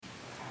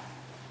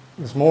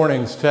This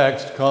morning's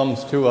text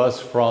comes to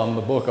us from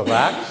the book of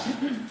Acts.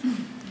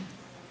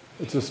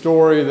 It's a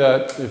story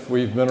that, if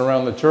we've been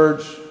around the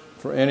church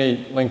for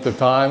any length of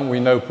time,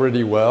 we know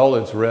pretty well.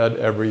 It's read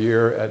every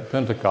year at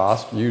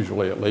Pentecost,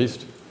 usually at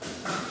least.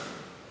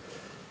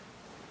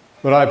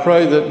 But I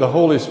pray that the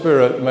Holy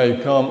Spirit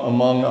may come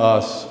among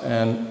us,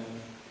 and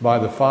by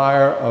the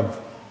fire of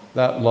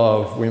that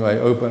love, we may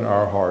open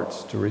our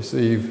hearts to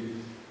receive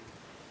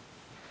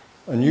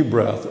a new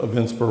breath of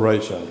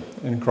inspiration.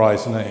 In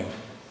Christ's name.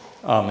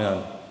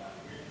 Amen.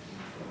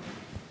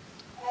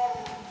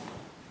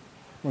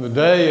 When the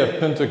day of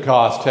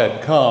Pentecost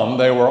had come,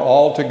 they were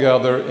all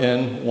together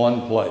in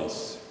one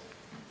place.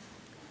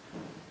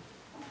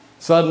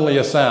 Suddenly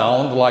a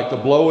sound like the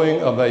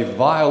blowing of a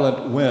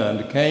violent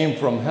wind came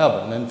from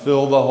heaven and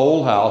filled the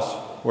whole house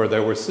where they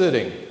were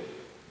sitting.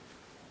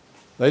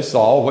 They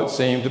saw what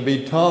seemed to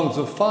be tongues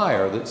of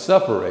fire that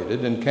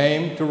separated and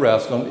came to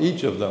rest on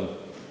each of them.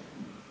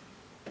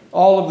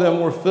 All of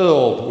them were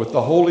filled with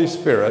the Holy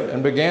Spirit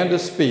and began to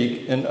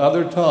speak in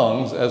other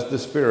tongues as the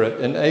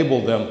Spirit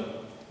enabled them.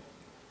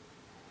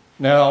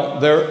 Now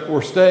there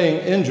were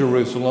staying in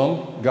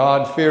Jerusalem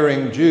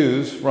God-fearing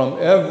Jews from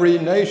every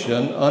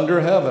nation under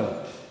heaven.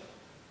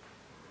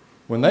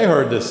 When they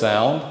heard this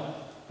sound,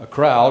 a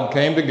crowd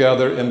came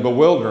together in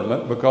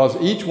bewilderment because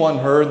each one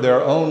heard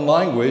their own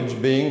language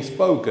being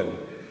spoken.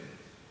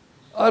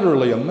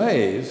 Utterly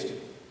amazed,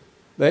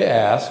 they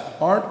asked,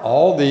 "Aren't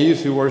all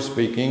these who are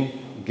speaking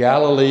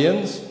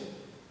Galileans?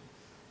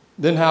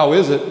 Then how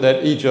is it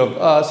that each of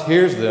us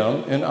hears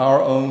them in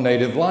our own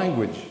native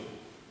language?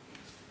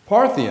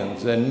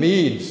 Parthians and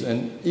Medes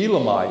and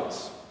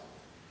Elamites,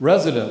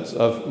 residents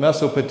of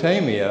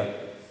Mesopotamia,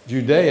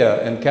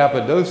 Judea and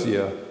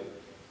Cappadocia,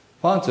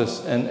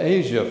 Pontus and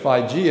Asia,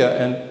 Phrygia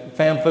and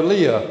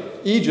Pamphylia,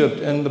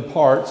 Egypt and the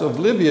parts of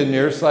Libya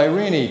near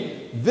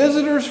Cyrene,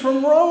 visitors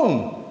from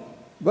Rome,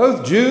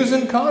 both Jews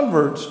and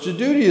converts to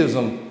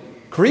Judaism,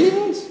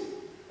 Cretans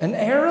and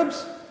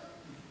Arabs."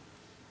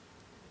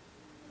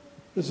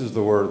 This is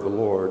the word of the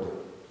Lord.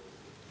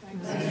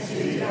 Thanks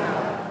be to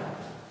God.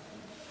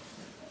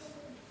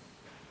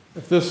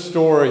 If this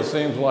story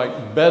seems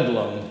like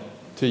bedlam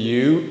to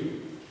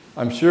you,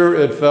 I'm sure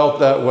it felt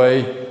that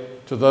way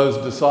to those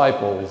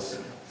disciples.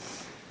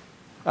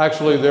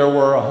 Actually, there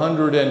were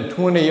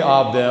 120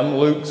 of them,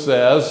 Luke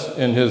says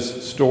in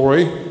his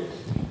story.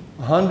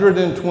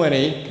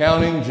 120,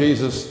 counting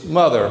Jesus'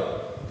 mother.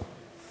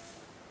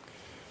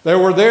 They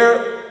were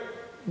there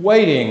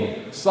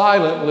waiting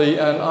silently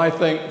and I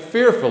think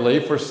fearfully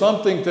for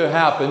something to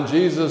happen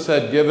Jesus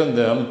had given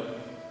them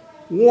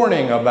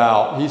warning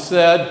about. He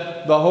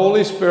said, "The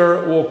Holy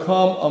Spirit will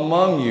come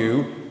among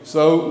you,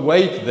 so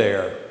wait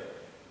there."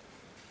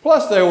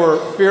 Plus they were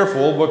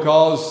fearful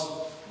because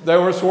they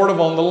were sort of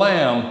on the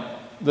lam.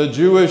 The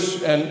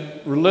Jewish and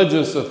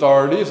religious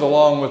authorities,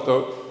 along with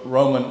the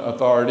Roman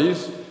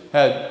authorities,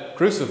 had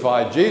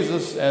crucified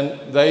Jesus, and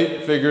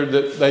they figured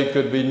that they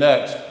could be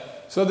next.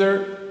 So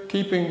they're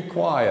keeping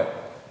quiet.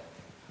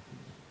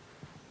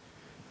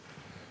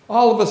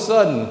 All of a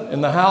sudden,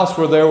 in the house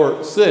where they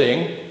were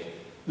sitting,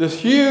 this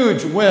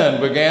huge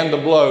wind began to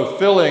blow,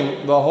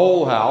 filling the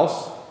whole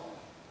house.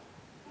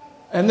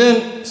 And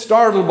then,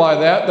 startled by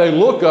that, they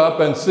look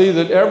up and see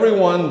that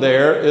everyone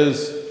there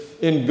is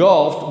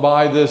engulfed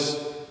by this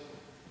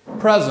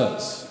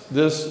presence,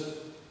 this,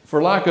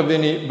 for lack of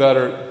any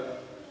better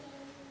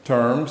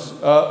terms,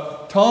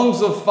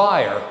 tongues of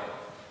fire.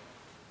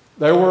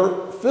 They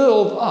were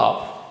filled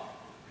up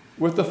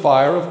with the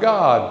fire of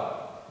God.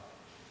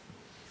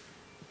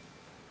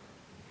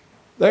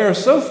 They are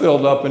so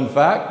filled up, in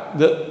fact,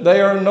 that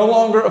they are no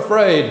longer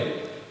afraid.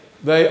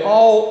 They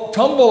all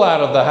tumble out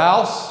of the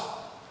house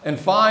and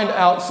find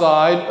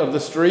outside of the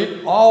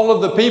street all of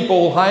the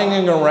people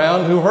hanging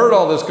around who heard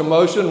all this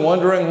commotion,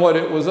 wondering what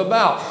it was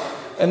about.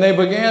 And they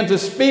began to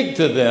speak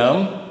to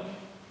them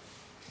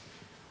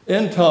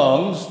in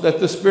tongues that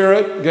the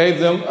Spirit gave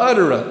them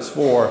utterance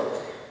for.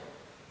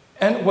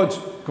 And what's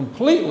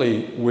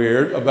completely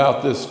weird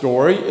about this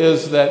story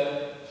is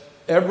that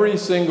every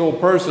single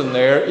person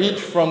there, each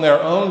from their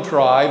own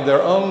tribe,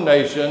 their own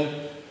nation,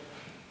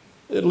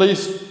 at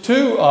least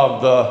two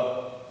of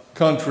the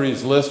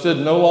countries listed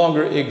no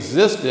longer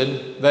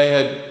existed. They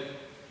had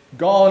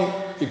gone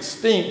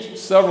extinct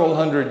several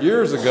hundred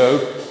years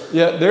ago,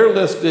 yet they're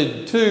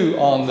listed too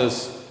on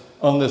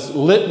this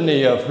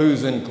litany of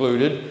who's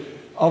included.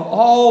 Of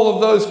all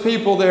of those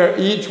people there,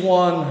 each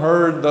one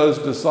heard those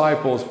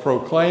disciples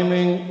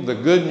proclaiming the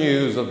good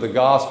news of the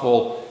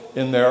gospel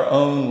in their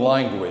own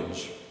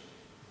language.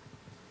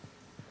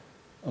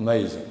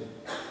 Amazing.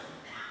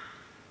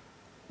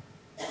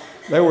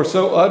 They were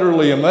so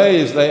utterly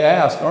amazed, they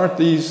asked, "Aren't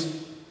these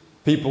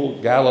people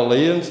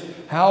Galileans?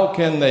 How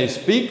can they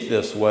speak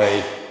this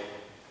way?"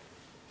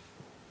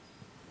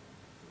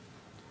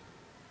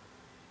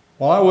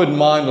 Well, I wouldn't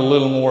mind a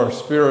little more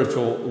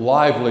spiritual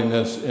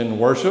liveliness in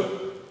worship.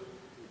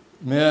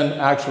 Men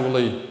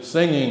actually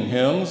singing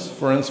hymns,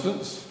 for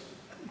instance.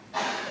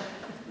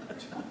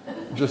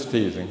 Just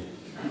teasing.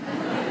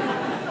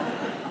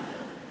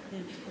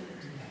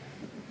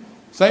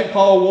 St.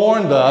 Paul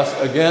warned us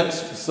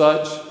against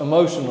such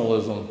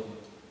emotionalism.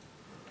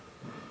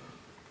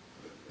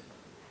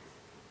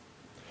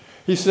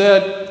 He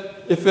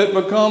said, if it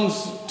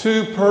becomes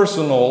too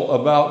personal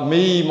about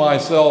me,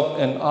 myself,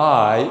 and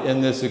I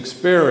in this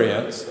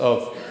experience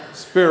of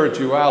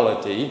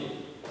spirituality,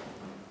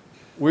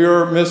 we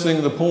are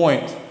missing the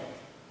point.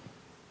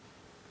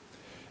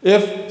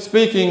 If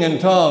speaking in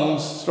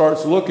tongues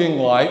starts looking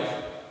like,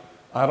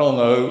 I don't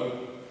know,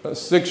 a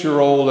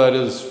 6-year-old at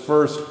his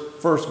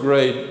first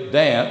grade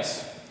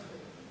dance,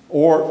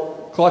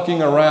 or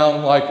clucking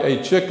around like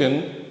a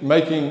chicken,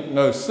 making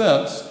no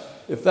sense,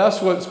 if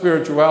that's what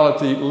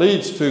spirituality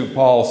leads to,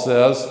 Paul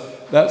says,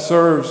 that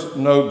serves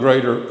no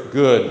greater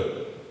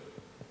good.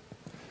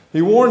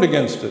 He warned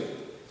against it,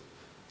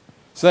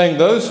 saying,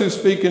 those who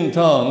speak in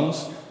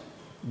tongues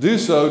do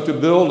so to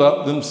build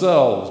up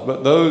themselves,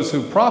 but those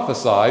who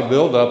prophesy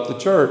build up the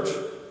church.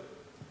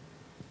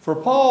 For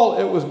Paul,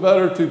 it was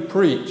better to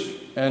preach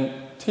and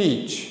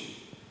teach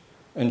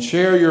and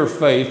share your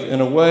faith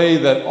in a way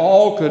that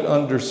all could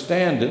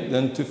understand it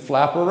than to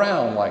flap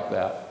around like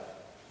that.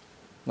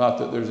 Not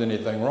that there's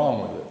anything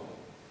wrong with it.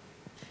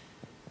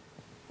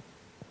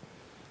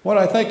 What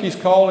I think he's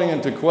calling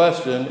into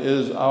question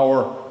is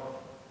our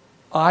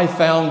I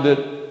found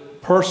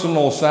it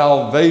personal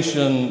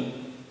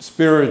salvation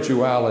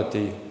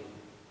spirituality.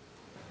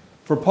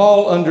 For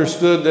Paul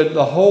understood that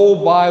the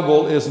whole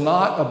Bible is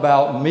not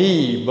about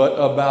me, but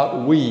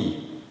about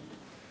we.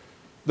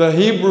 The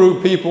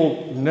Hebrew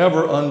people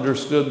never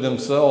understood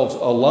themselves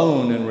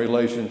alone in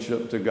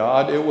relationship to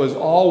God. It was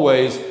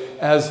always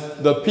as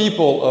the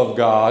people of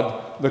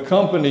God, the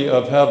company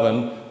of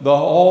heaven, the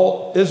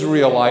all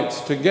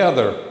Israelites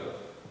together.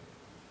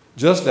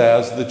 Just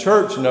as the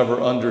church never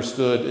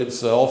understood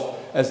itself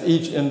as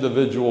each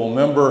individual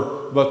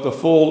member, but the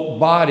full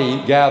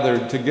body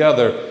gathered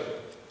together.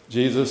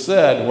 Jesus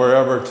said,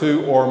 wherever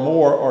 2 or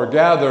more are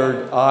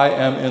gathered, I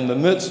am in the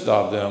midst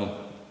of them.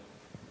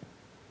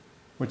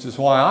 Which is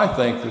why I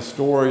think the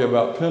story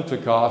about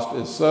Pentecost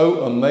is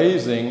so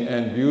amazing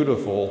and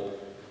beautiful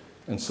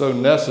and so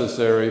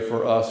necessary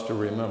for us to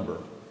remember.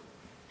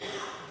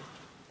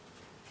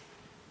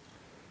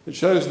 It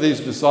shows these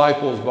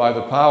disciples by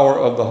the power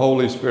of the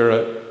Holy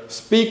Spirit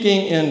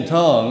speaking in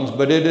tongues,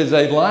 but it is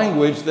a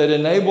language that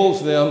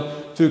enables them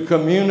to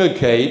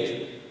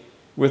communicate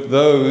with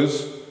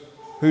those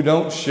who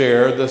don't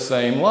share the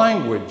same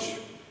language.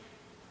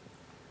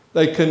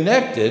 They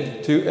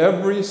connected to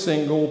every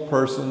single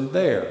person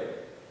there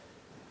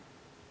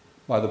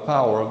by the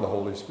power of the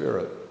Holy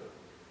Spirit.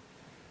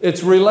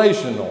 It's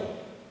relational.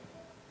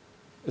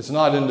 It's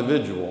not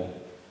individual.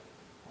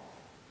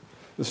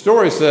 The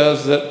story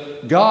says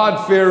that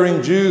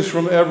God-fearing Jews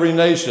from every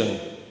nation,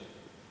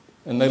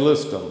 and they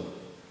list them.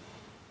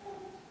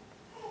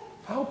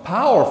 How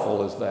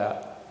powerful is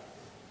that?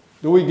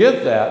 Do we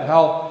get that?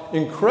 How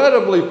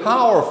incredibly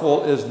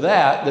powerful is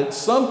that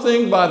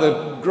something by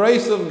the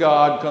grace of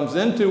God comes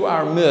into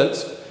our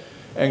midst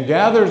and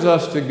gathers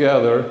us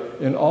together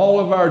in all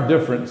of our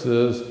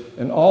differences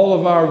and all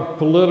of our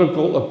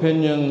political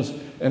opinions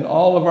and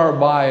all of our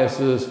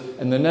biases,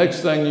 and the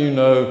next thing you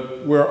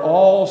know, we're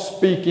all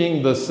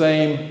speaking the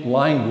same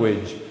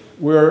language.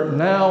 We're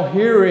now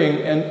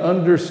hearing and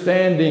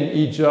understanding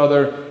each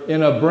other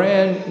in a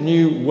brand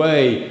new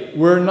way.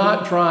 We're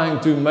not trying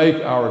to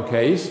make our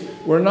case.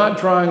 We're not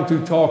trying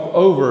to talk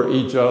over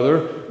each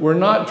other. We're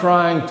not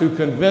trying to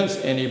convince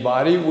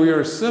anybody. We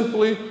are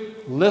simply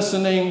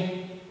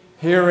listening,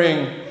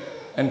 hearing,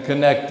 and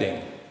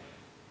connecting.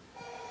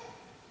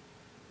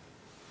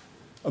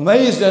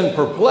 Amazed and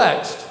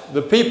perplexed,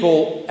 the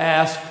people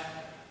asked,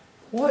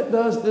 "What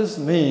does this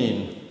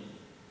mean?"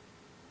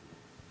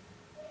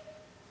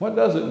 What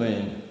does it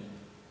mean?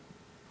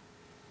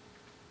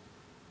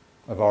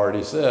 I've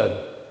already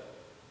said.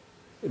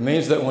 It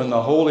means that when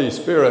the Holy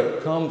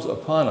Spirit comes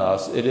upon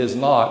us, it is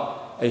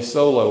not a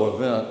solo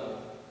event.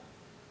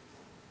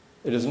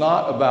 It is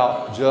not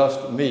about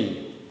just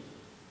me,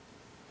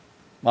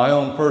 my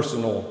own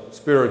personal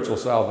spiritual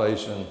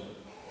salvation.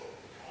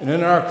 And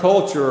in our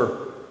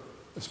culture,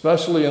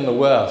 especially in the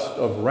West,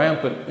 of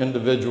rampant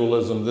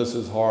individualism, this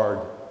is hard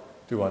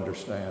to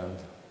understand.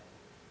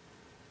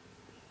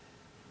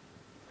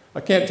 I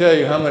can't tell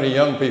you how many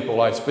young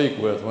people I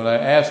speak with, when I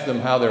ask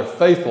them how their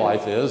faith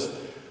life is,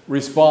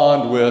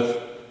 respond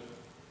with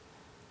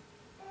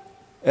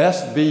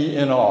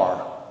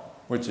SBNR,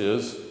 which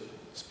is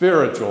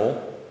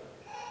spiritual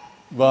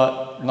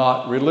but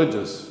not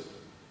religious.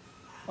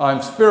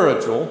 I'm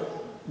spiritual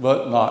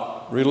but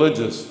not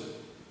religious.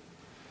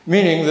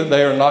 Meaning that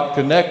they are not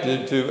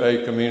connected to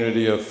a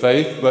community of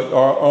faith, but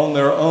are on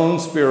their own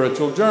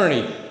spiritual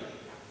journey,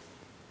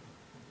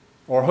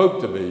 or hope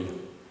to be.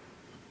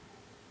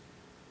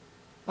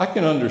 I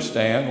can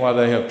understand why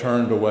they have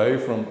turned away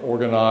from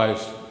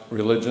organized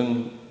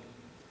religion.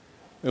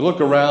 They look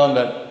around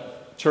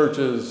at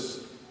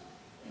churches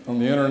on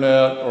the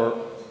internet or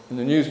in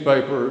the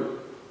newspaper,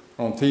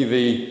 on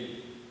TV,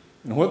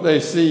 and what they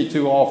see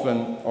too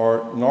often are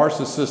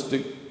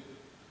narcissistic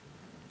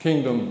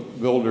kingdom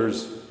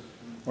builders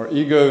or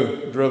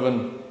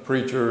ego-driven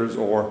preachers,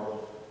 or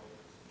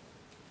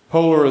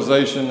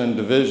polarization and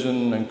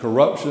division and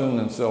corruption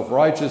and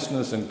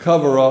self-righteousness and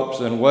cover-ups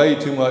and way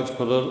too much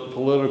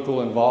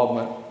political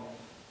involvement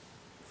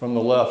from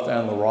the left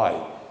and the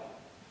right.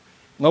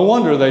 No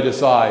wonder they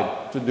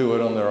decide to do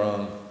it on their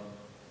own.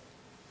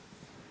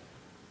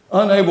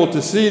 Unable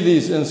to see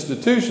these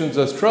institutions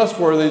as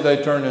trustworthy,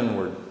 they turn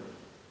inward.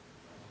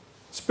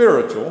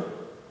 Spiritual,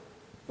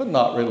 but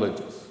not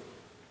religious.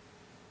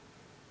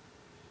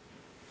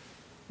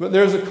 But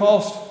there's a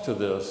cost to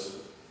this,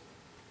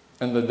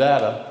 and the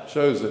data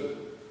shows it.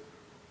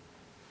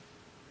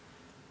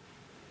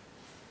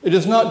 It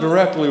is not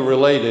directly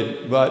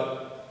related,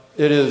 but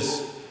it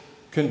is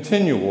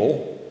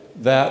continual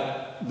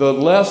that the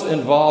less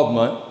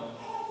involvement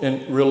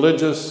in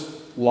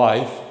religious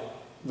life,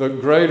 the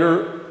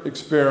greater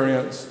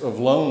experience of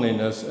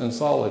loneliness and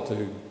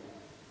solitude,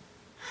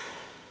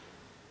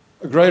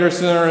 a greater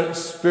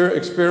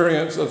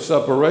experience of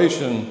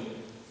separation,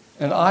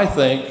 and I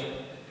think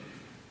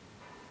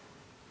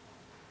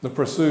the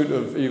pursuit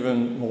of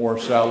even more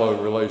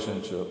shallow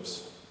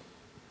relationships.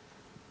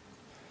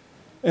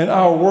 In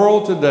our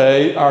world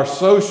today, our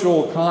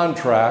social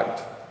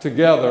contract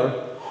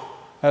together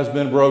has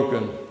been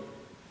broken.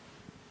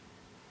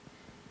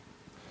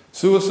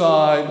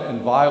 Suicide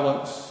and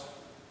violence,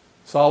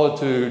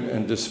 solitude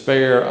and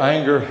despair,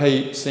 anger,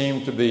 hate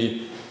seem to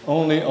be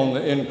only on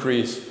the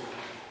increase,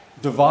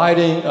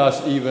 dividing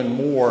us even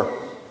more.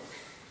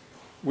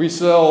 We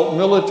sell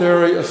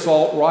military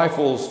assault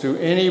rifles to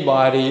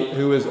anybody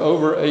who is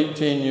over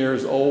 18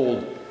 years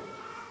old.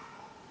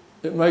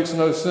 It makes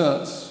no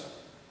sense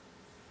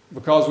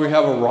because we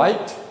have a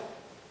right.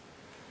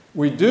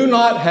 We do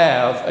not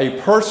have a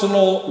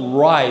personal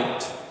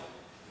right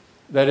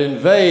that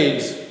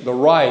invades the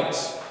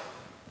rights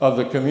of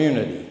the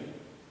community.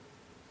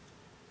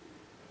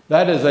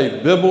 That is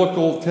a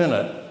biblical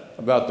tenet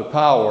about the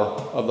power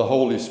of the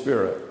Holy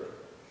Spirit.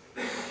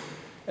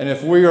 And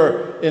if we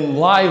are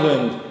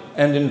enlivened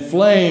and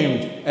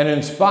inflamed and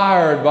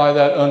inspired by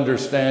that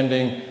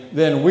understanding,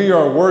 then we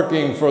are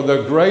working for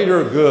the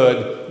greater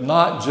good,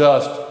 not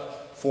just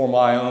for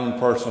my own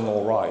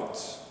personal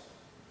rights.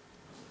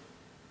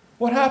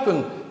 What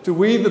happened to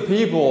we the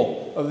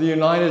people of the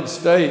United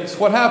States?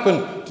 What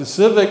happened to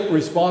civic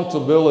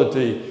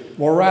responsibility,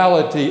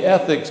 morality,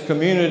 ethics,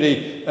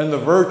 community, and the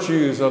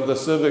virtues of the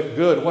civic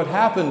good? What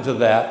happened to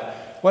that?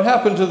 What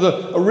happened to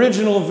the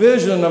original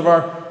vision of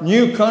our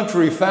new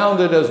country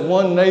founded as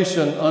one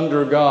nation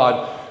under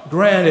God?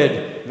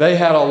 Granted, they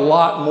had a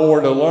lot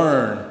more to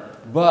learn,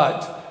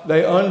 but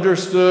they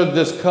understood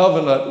this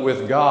covenant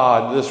with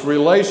God, this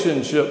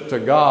relationship to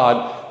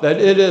God, that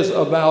it is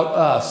about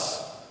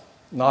us,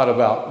 not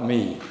about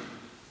me.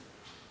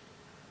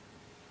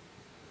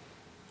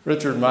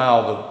 Richard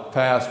Mouw, the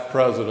past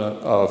president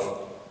of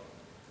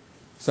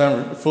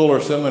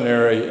Fuller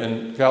Seminary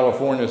in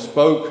California,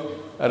 spoke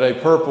at a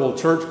Purple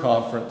Church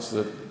conference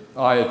that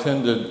I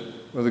attended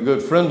with a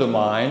good friend of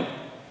mine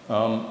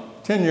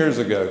 10 years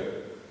ago.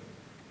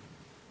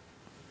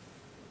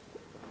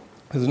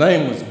 His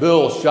name was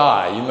Bill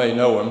Shy. You may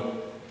know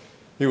him.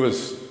 He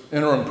was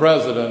interim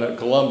president at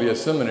Columbia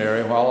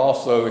Seminary, while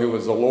also he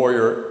was a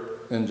lawyer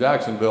in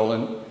Jacksonville.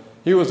 And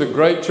he was a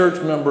great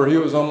church member. He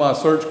was on my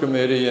search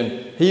committee, and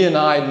he and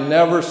I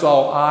never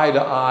saw eye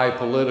to eye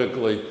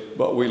politically,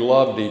 but we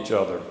loved each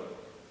other.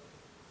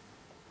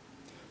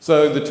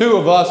 So the two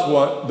of us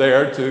went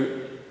there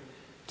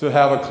to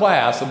have a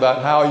class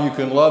about how you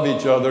can love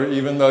each other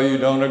even though you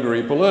don't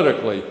agree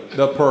politically,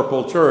 the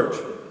Purple Church.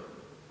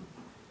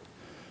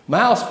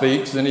 Mouw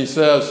speaks, and he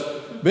says,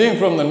 being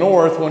from the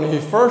north, when he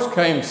first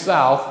came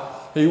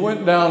south, he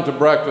went down to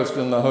breakfast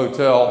in the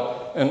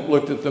hotel and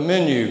looked at the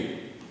menu.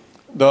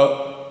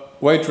 The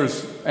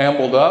waitress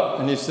ambled up,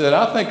 and he said,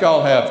 I think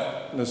I'll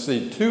have,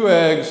 2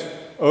 eggs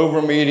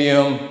over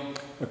medium,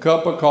 a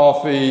cup of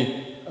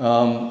coffee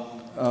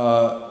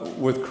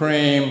with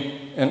cream,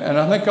 and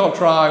I think I'll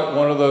try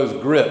one of those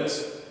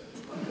grits.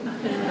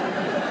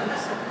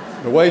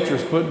 The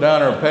waitress put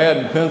down her pad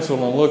and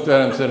pencil and looked at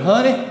him and said,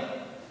 honey,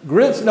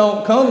 grits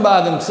don't come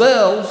by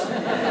themselves.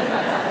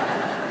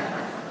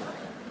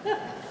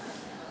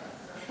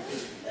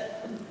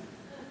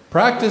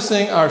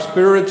 Practicing our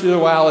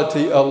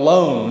spirituality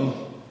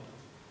alone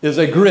is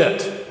a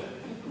grit.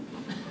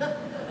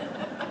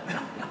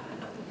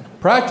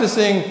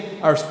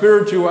 Practicing our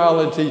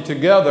spirituality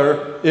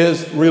together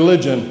is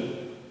religion.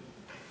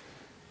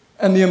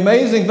 And the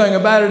amazing thing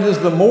about it is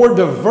the more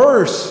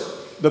diverse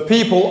the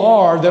people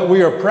are that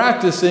we are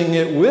practicing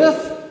it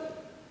with,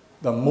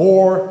 the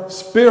more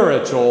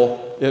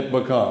spiritual it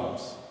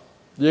becomes.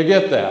 Do you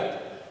get that?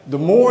 The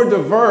more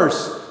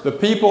diverse the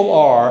people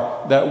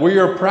are that we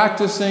are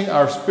practicing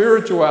our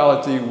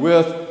spirituality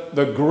with,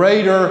 the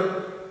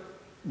greater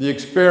the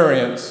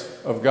experience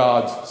of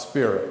God's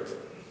Spirit.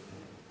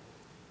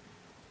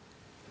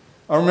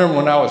 I remember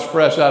when I was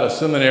fresh out of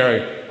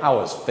seminary, I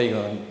was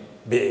feeling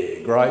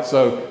big, right?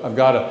 So I've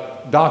got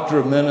a doctor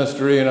of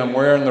ministry, and I'm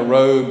wearing the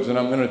robes, and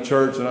I'm in a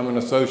church, and I'm an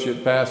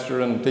associate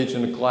pastor, and I'm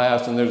teaching a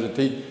class, and there's a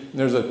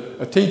there's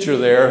a teacher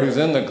there who's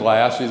in the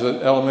class. She's an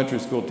elementary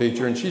school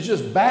teacher, and she's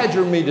just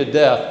badgered me to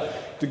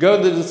death to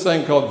go to this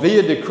thing called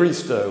Via de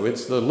Cristo.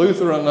 It's the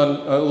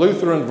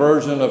Lutheran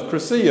version of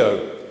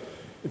Crescio.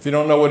 If you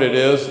don't know what it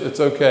is, it's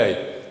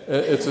okay.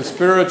 It's a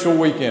spiritual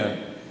weekend.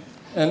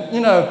 And,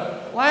 you know,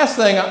 last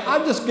thing,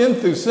 I've just been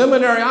through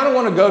seminary. I don't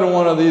want to go to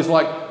one of these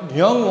like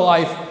young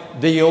life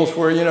deals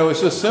where, you know, it's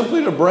just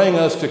simply to bring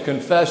us to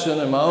confession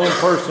and my own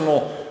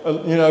personal,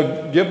 you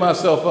know, give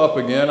myself up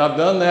again. I've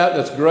done that.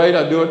 That's great.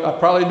 I do it. I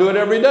probably do it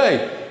every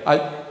day.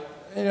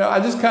 I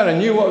just kind of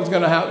knew what was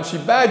going to happen. She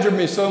badgered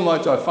me so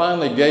much, I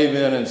finally gave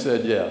in and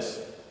said yes.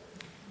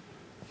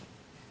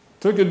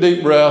 Took a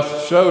deep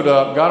breath, showed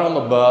up, got on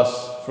the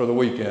bus for the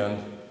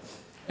weekend,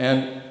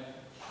 and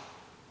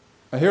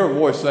I hear a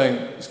voice saying,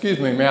 "Excuse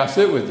me, may I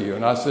sit with you?"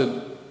 And I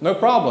said, "No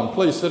problem,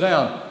 please sit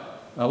down."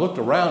 And I looked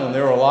around and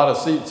there were a lot of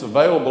seats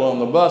available on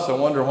the bus. I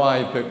wonder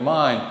why he picked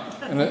mine.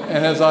 And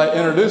as I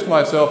introduced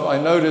myself, I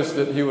noticed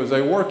that he was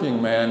a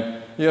working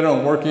man. He had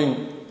on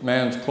working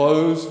man's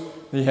clothes.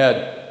 He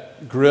had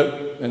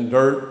grit and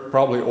dirt,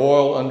 probably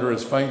oil under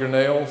his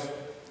fingernails.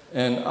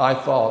 And I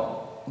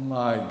thought,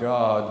 my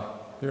God,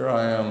 here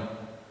I am,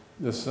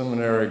 this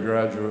seminary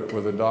graduate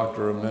with a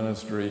doctor of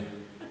ministry,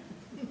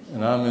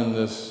 and I'm in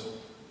this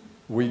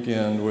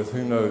weekend with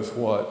who knows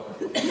what.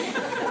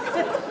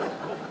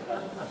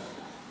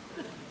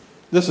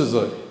 This is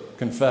a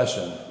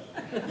confession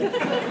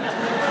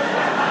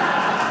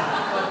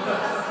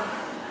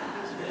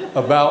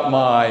about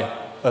my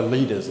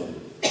elitism.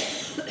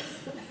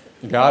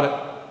 You got it?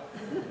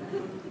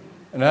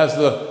 And as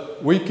the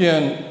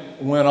weekend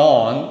went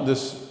on,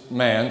 this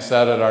man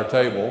sat at our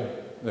table.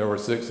 There were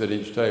 6 at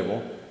each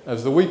table.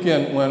 As the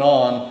weekend went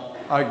on,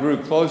 I grew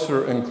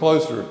closer and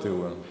closer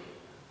to him.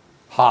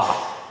 Ha,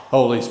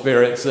 Holy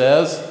Spirit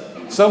says.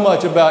 So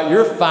much about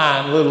your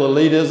fine little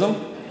elitism.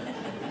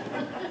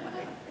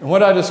 And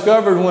what I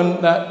discovered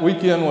when that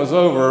weekend was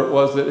over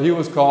was that he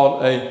was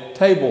called a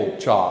table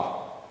cha.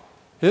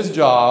 His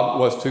job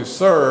was to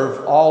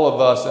serve all of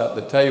us at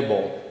the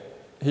table.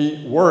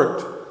 He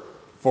worked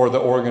for the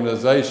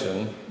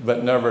organization,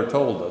 but never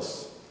told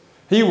us.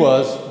 He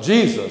was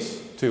Jesus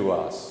to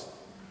us.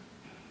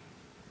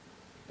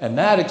 And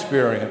that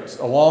experience,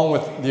 along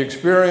with the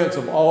experience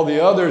of all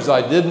the others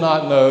I did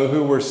not know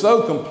who were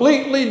so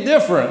completely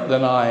different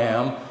than I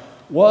am,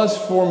 was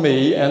for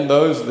me and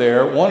those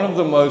there one of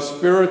the most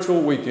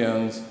spiritual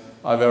weekends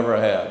I've ever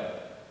had.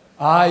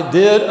 I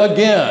did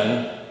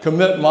again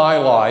commit my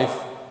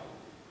life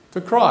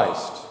to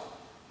Christ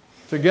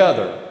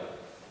together.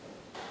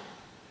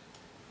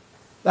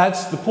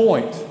 That's the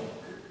point.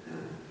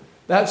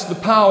 That's the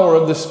power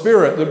of the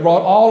Spirit that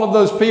brought all of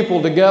those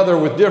people together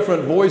with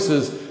different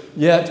voices.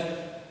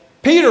 Yet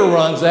Peter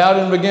runs out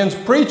and begins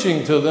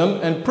preaching to them,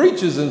 and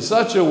preaches in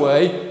such a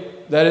way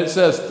that it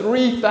says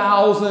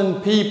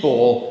 3,000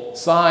 people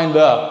signed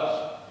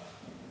up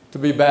to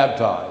be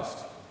baptized.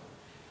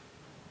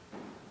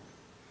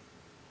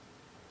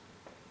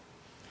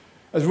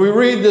 As we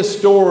read this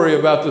story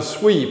about the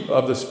sweep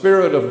of the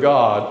Spirit of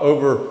God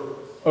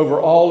over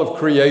all of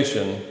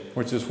creation,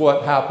 which is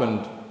what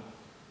happened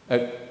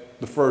at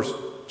the first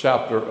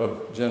chapter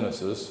of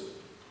Genesis,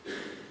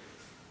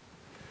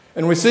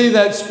 and we see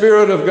that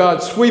Spirit of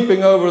God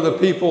sweeping over the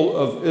people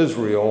of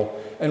Israel,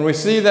 and we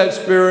see that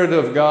Spirit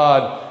of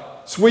God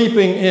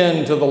sweeping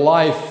into the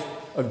life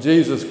of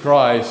Jesus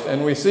Christ,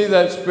 and we see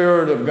that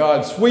Spirit of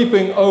God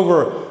sweeping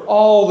over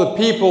all the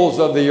peoples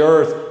of the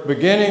earth,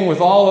 beginning with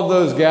all of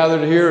those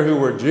gathered here who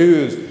were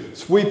Jews,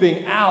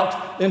 sweeping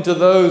out into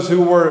those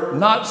who were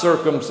not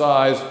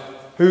circumcised,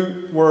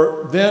 who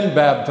were then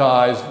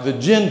baptized, the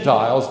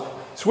Gentiles,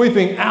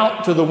 sweeping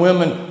out to the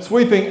women,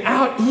 sweeping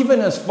out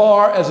even as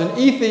far as an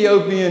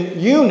Ethiopian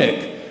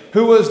eunuch,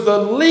 who was the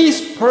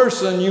least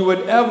person you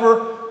would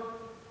ever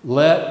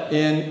let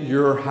in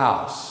your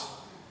house.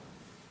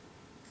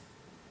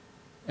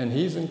 And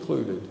he's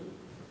included.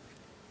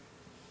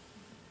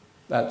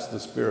 That's the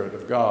Spirit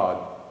of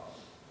God.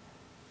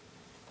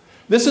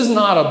 This is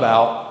not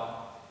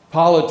about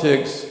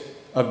politics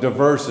of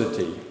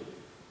diversity.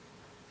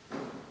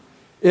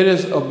 It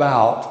is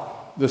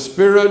about the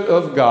Spirit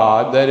of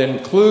God that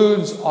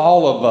includes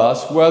all of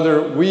us,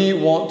 whether we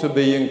want to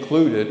be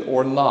included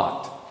or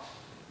not.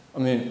 I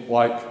mean,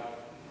 like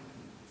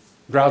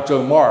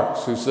Groucho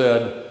Marx, who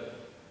said,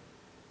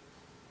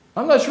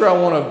 "I'm not sure I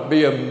want to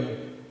be a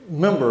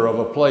member of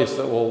a place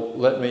that will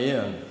let me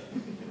in.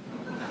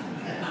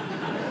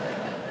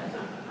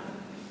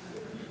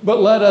 But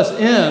let us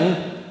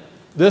in,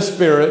 this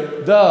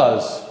Spirit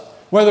does,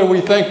 whether we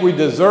think we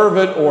deserve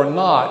it or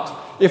not.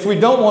 If we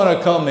don't want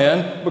to come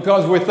in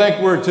because we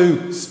think we're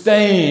too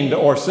stained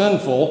or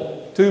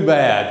sinful, too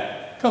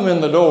bad. Come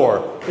in the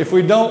door. If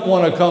we don't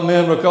want to come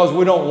in because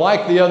we don't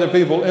like the other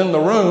people in the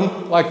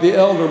room, like the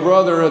elder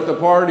brother at the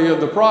party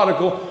of the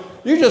prodigal,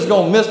 you're just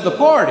going to miss the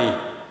party.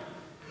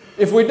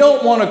 If we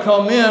don't want to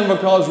come in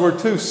because we're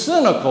too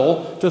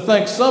cynical to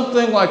think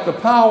something like the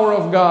power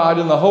of God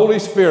and the Holy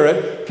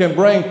Spirit can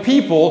bring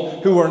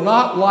people who are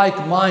not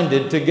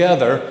like-minded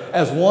together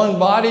as one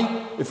body,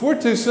 If we're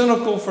too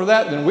cynical for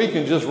that, then we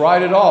can just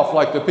write it off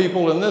like the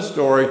people in this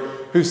story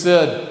who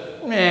said,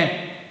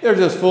 "Meh, they're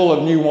just full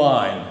of new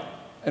wine,"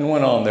 and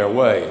went on their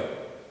way.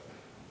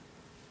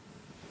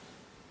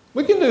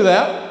 We can do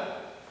that.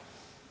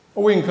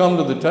 Or we can come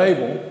to the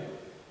table.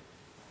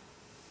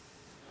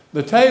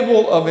 The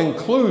table of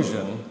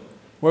inclusion,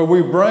 where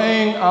we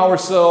bring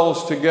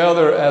ourselves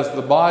together as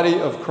the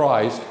body of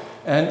Christ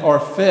and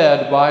are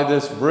fed by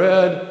this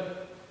bread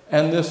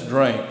and this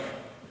drink,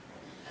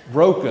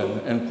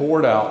 broken and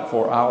poured out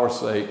for our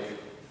sake.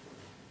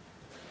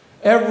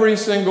 Every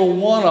single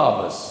one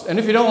of us. And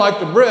if you don't like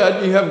the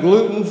bread, you have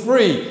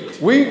gluten-free.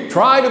 We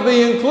try to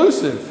be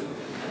inclusive.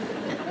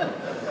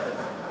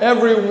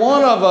 Every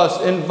one of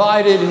us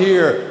invited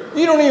here.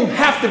 You don't even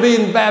have to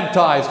be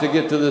baptized to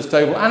get to this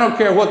table. I don't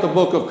care what the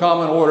Book of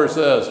Common Order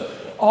says.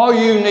 All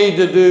you need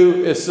to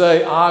do is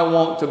say, "I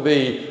want to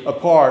be a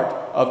part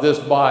of this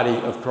body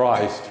of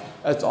Christ."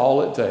 That's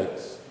all it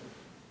takes.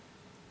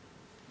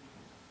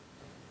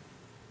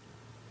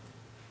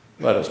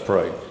 Let us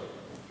pray.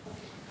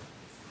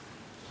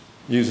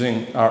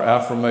 Using our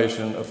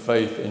affirmation of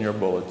faith in your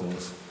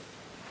bulletins.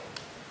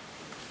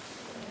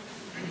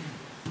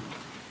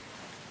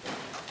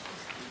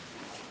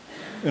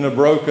 In a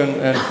broken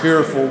and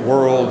fearful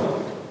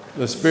world,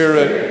 the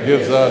Spirit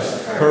gives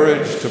us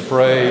courage to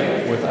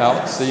pray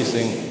without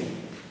ceasing,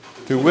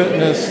 to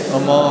witness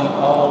among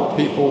all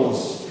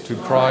peoples to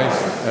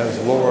Christ as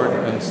Lord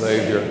and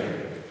Savior,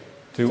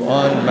 to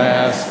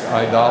unmask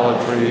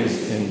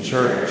idolatries in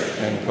church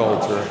and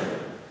culture,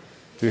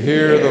 to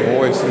hear the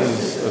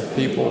voices of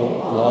people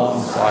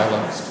long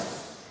silenced,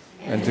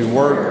 and to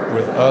work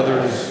with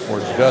others for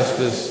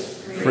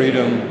justice,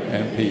 freedom,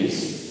 and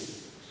peace.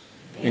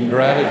 In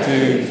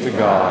gratitude to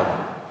God,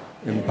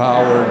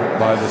 empowered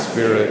by the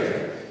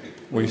Spirit,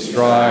 we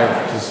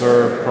strive to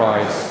serve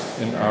Christ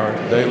in our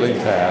daily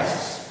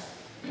tasks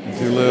and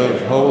to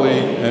live holy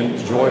and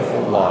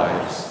joyful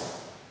lives,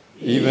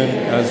 even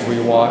as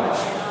we watch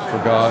for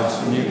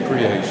God's new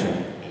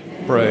creation.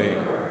 Pray,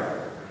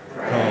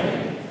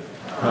 come,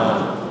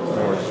 come.